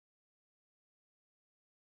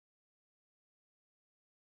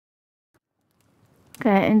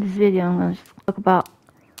Okay, in this video I'm going to talk about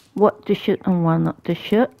what to shoot and what not to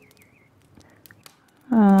shoot.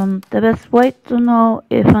 The best way to know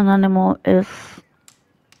if an animal is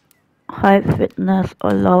high fitness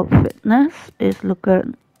or low fitness is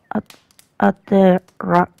looking at the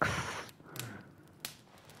rocks.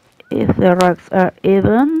 If the rocks are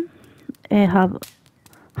even, they have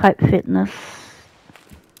high fitness.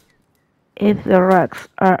 If the rocks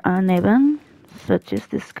are uneven, such as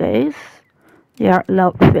this case, they are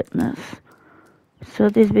low fitness. So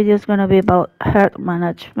this video is going to be about herd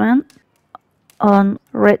management on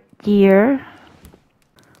red deer.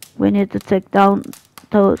 We need to take down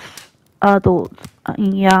those adults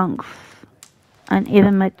and youngs and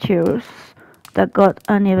even matures that got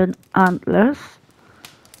uneven antlers,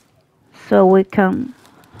 so we can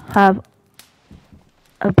have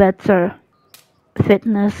a better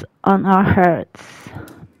fitness on our herds.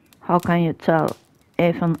 How can you tell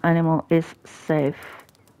if an animal is safe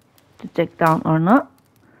to take down or not?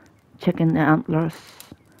 Checking the antlers.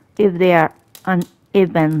 If they are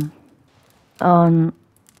uneven on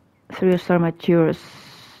 3-star matures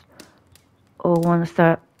or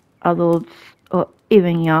 1-star adults or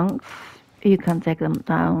even youngs, you can take them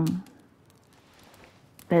down.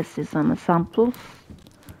 Let's see some examples.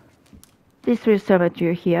 This 3-star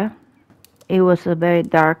mature here, it was a very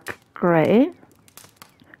dark gray,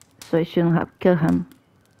 so I shouldn't have killed him.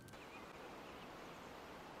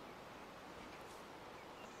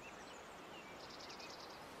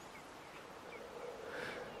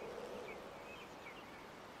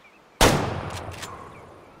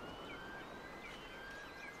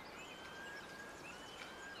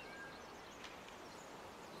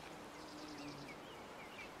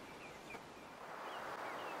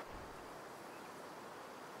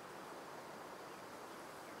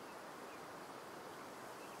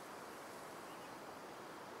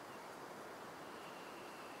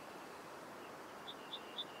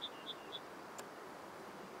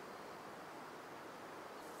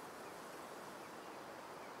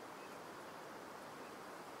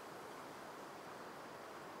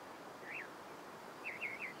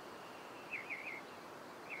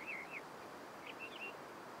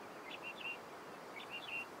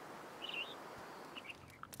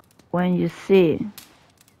 When you see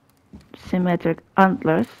symmetric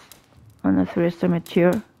antlers on a 3-star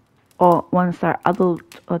mature or 1-star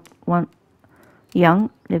adult or 1 young,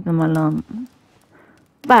 leave them alone.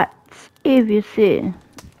 But if you see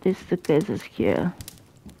these 2 cases here,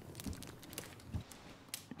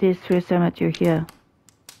 this 3-star mature here,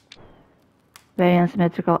 very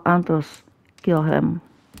unsymmetrical antlers, kill him.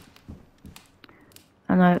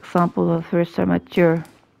 Another example of 3-star mature.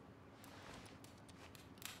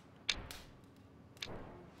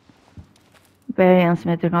 Very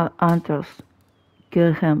unsymmetrical antlers,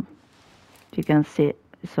 kill him. You can see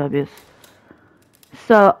it's obvious.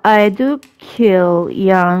 So I do kill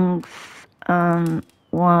youngs and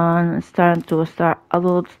 1-star and 2-star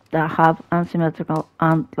adults that have unsymmetrical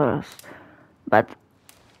antlers, but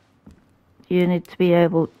you need to be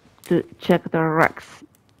able to check the racks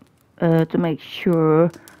to make sure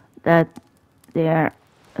that they are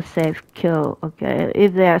a safe kill. Okay,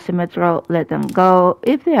 if they are symmetrical, let them go.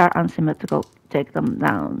 If they are unsymmetrical, take them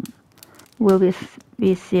down. We'll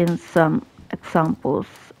be seeing some examples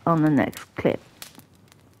on the next clip.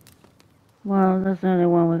 Well, that's the only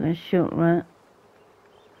one we can shoot, right?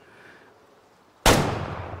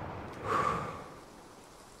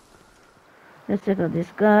 Let's check out this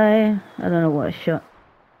guy. I don't know what I shot.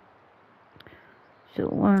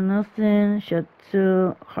 Shot 1, nothing. Shot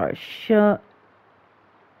 2, hard shot.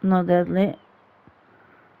 Not deadly.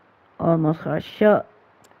 Almost hard shot.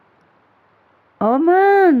 Oh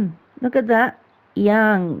man! Look at that.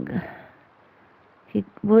 Young. He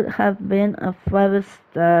would have been a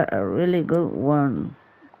 5-star, a really good one.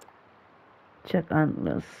 Check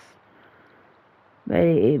antlers.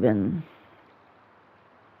 Very even.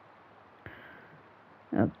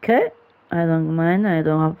 Okay, I don't mind. I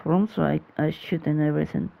don't have room, so I shoot in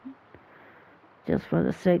everything. Just for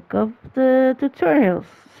the sake of the tutorials.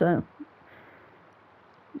 So,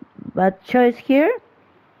 bad choice here.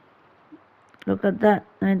 Look at that,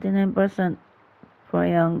 99% for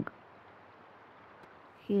young.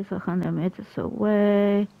 He's 100 meters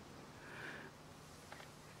away.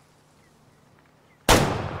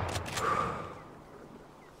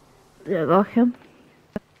 There, got him.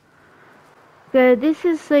 Okay, this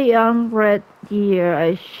is a young red deer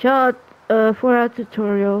I shot for a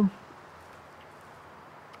tutorial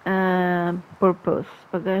purpose.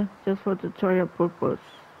 Okay, just for tutorial purpose.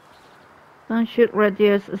 Don't shoot red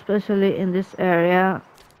deers, especially in this area.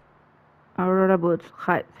 Aurora boots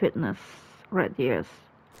high fitness red ears.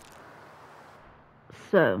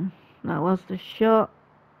 So that was the shot.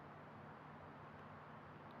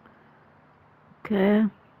 Okay,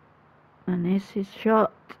 an easy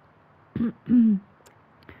shot. And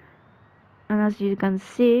as you can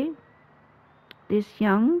see, this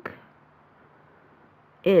young,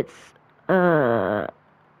 it's a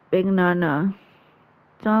big no-no.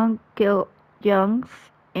 Don't kill youngs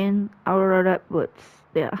in our redwoods.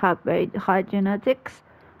 They have very high genetics,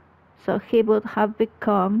 so he would have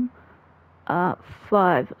become a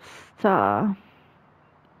 5-star.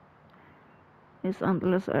 His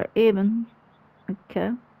antlers are even.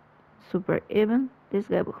 Okay, super even. This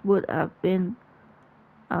guy would have been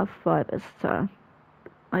a 5-star.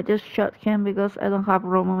 I just shot him because I don't have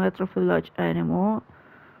Romometrophy Lodge anymore,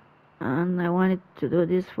 and I wanted to do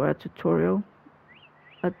this for a tutorial.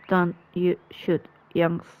 But don't you shoot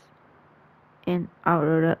youngs in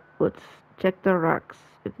our woods. Check the rocks.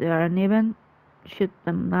 If they are uneven, shoot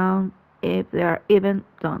them down. If they are even,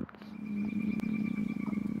 don't.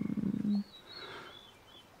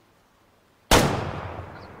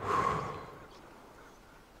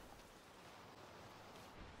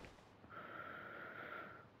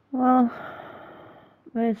 Well,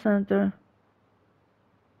 very center,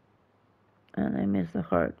 and I missed the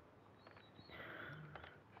heart.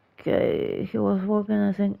 Okay, he was walking,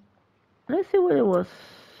 I think. Let's see what it was.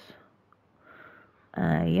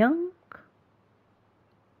 Young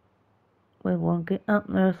with wonky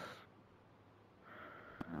antlers.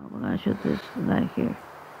 We're gonna shoot this guy here.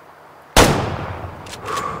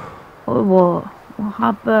 Oh, what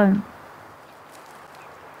happened?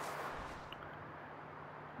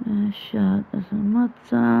 Shot doesn't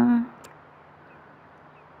matter.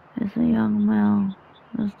 It's a young male.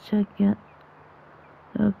 Let's check it.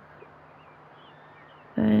 Look,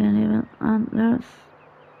 very uneven antlers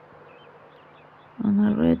on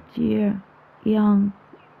a red deer. Young.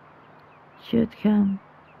 Shoot him.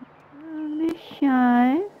 Don't be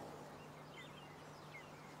shy.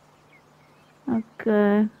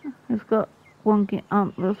 Okay, he's got wonky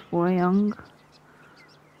antlers for young,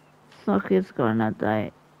 so he's gonna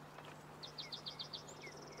die.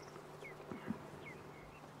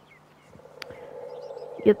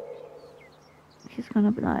 Yep, he's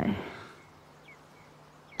gonna die.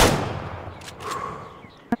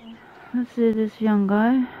 Let's see this young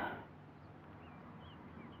guy.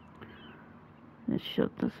 This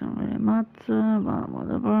shot doesn't really matter, but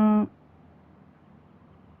whatever.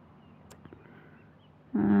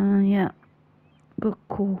 Yeah, good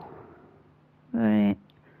cool. Very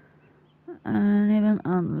uneven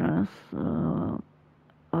antlers,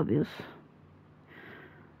 obvious.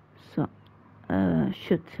 So,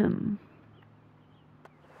 shoot him.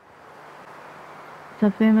 It's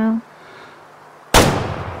a female.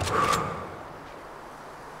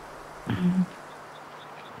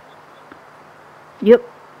 Yep,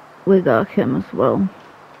 we got him as well.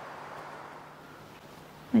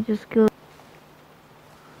 I just killed.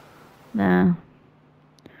 Nah.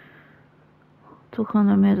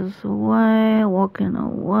 200 meters away, walking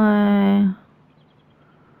away.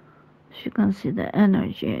 As you can see, the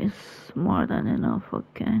energy is more than enough,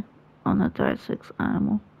 okay? On a 36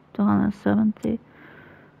 animal, 270.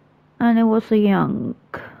 And it was a young,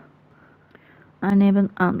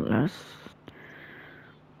 uneven antlers.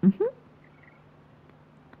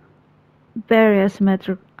 Very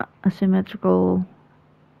asymmetrical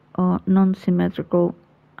or non-symmetrical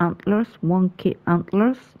antlers, wonky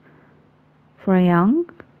antlers for a young.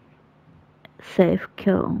 Safe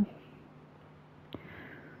kill.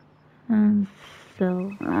 And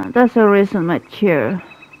so that's the reason my chair.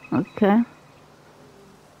 Okay,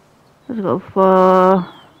 let's go for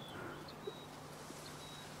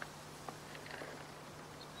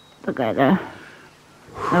the guy there.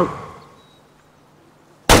 Nope.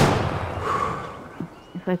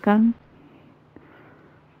 If I can.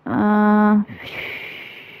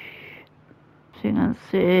 So you can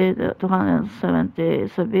see the 270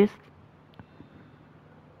 is a beast,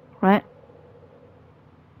 right?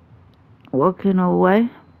 Walking away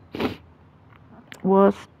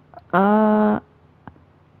was a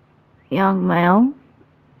young male.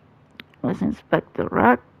 Let's inspect the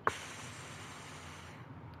rocks.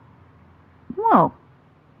 Wow,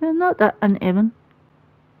 they're not that uneven.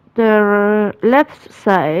 The left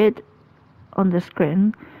side on the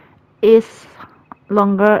screen is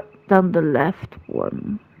longer than the left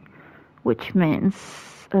one, which means,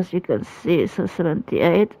 as you can see, it's a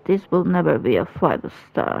 78. This will never be a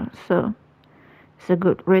 5-star, so it's a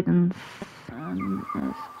good riddance. And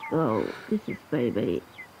let's go. This is very, very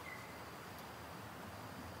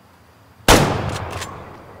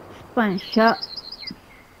spine shot.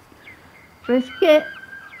 Risky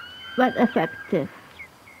but effective.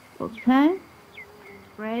 Okay?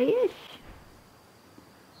 Grayish.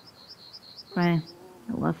 Right.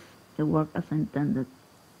 It worked as intended.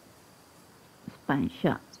 Spine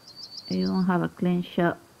shot. You don't have a clean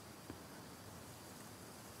shot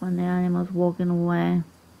when the animal's walking away.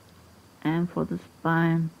 And for the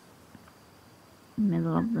spine,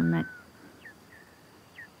 middle of the neck.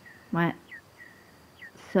 Right.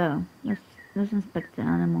 So let's inspect the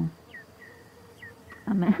animal.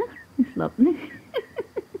 I mean, it's lovely.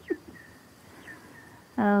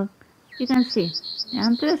 You can see the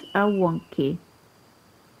antlers are wonky.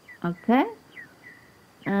 Okay.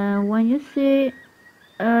 When you see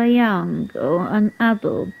a young or an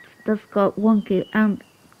adult that's got wonky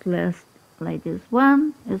antlers like this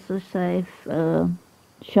one, it's a safe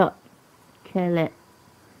shot. Kill it.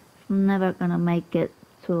 It's never gonna make it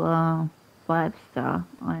to a 5-star.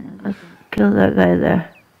 Let's kill that guy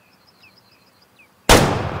there.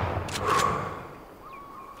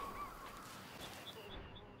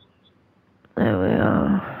 There we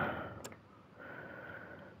are.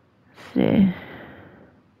 See,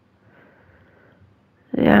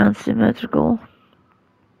 they are unsymmetrical.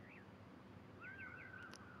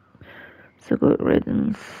 It's a good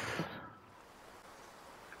riddance.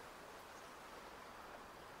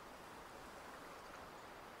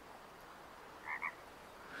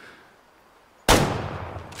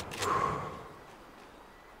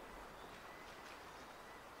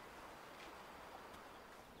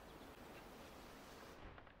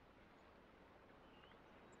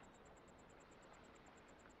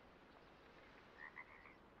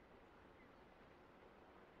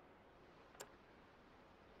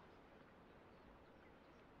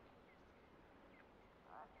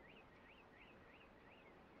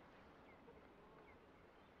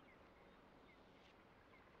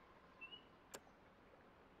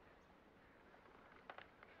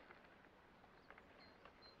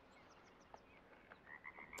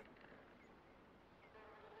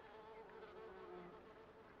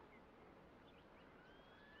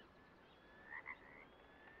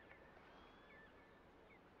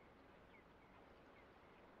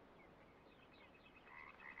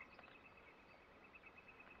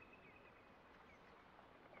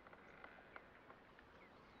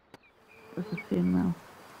 That's a female.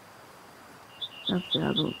 That's the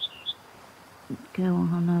adult. Okay,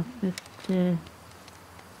 150.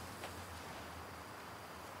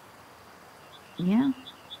 Yeah.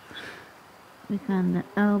 Behind the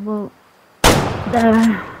elbow.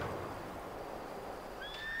 There.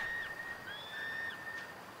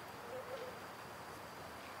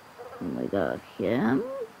 We got him.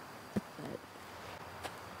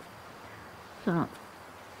 So,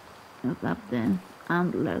 look up the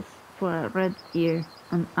antlers. For a red deer,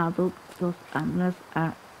 an adult, those antlers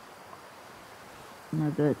are no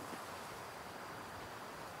good.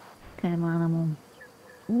 Okay, animal.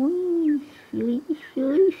 Ooh,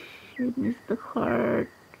 sheesh, it missed the heart.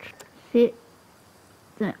 See,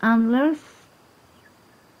 the antlers.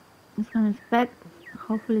 Let's go inspect.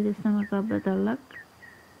 Hopefully this time I got better luck.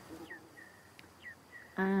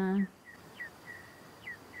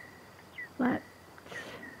 But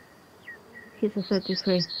he's a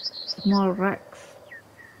 33. Small Rex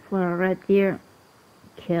for a red deer.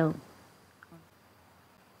 Kill.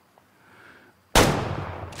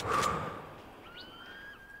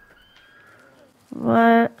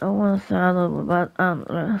 What I want to about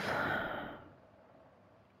antlers.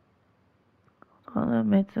 Color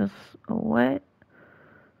meters away.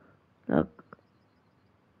 Look,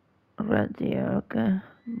 red deer, okay.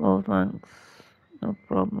 Both lungs, no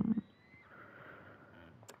problem.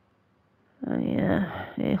 Yeah,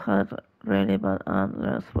 he had really bad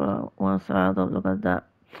antlers for one side. Look at that.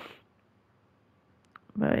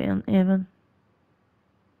 Very uneven.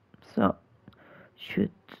 So,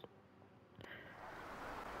 shoot.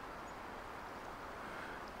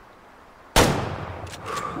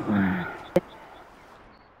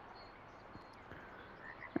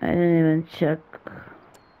 I didn't even check.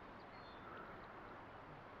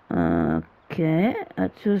 Okay, I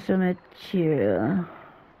choose a material.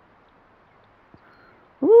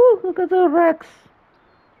 Ooh, look at the Rex.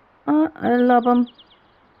 I love them.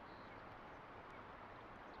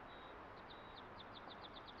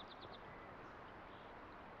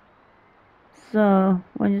 So,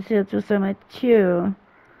 when you see a choose a material,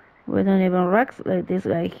 we don't even Rex like this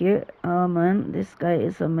guy here. Oh man, this guy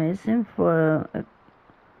is amazing for a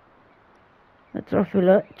trophy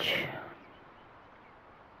lodge.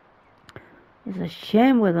 It's a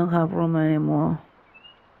shame we don't have room anymore.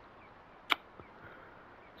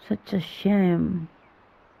 Such a shame.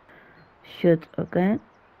 Shoot, okay?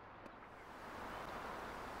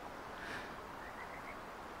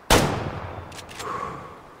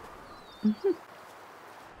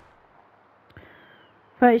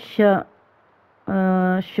 quite sharp,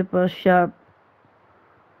 super sharp.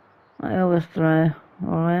 I always try.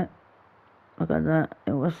 Alright, look at that.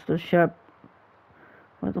 It was too sharp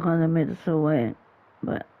for 200 meters away,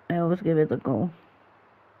 but I always give it a go.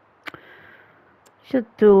 Should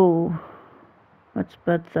do much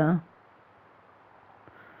better.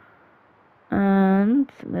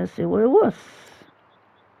 And let's see what it was.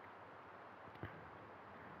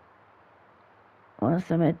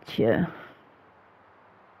 Unsymmetrical.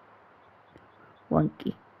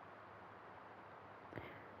 Wonky.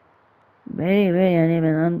 Very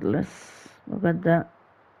uneven antlers. Look at that.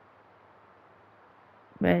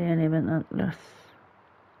 Very uneven antlers.